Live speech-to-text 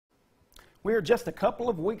We are just a couple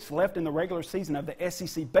of weeks left in the regular season of the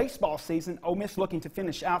SEC baseball season. Ole Miss looking to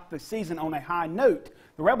finish out the season on a high note.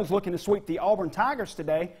 The Rebels looking to sweep the Auburn Tigers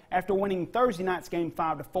today after winning Thursday night's game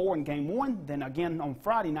 5-4 in Game 1, then again on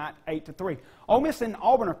Friday night 8-3. Ole Miss and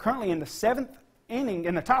Auburn are currently in the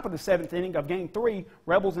top of the seventh inning of Game 3.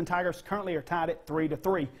 Rebels and Tigers currently are tied at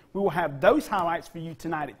 3-3. We will have those highlights for you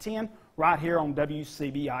tonight at 10 right here on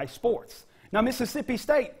WCBI Sports. Now Mississippi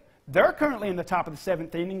State, they're currently in the top of the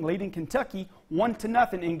seventh inning, leading Kentucky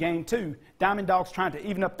 1-0 in Game 2. Diamond Dogs trying to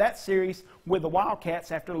even up that series with the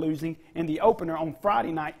Wildcats after losing in the opener on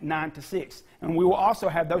Friday night 9-6. And we will also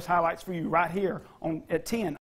have those highlights for you right here at 10.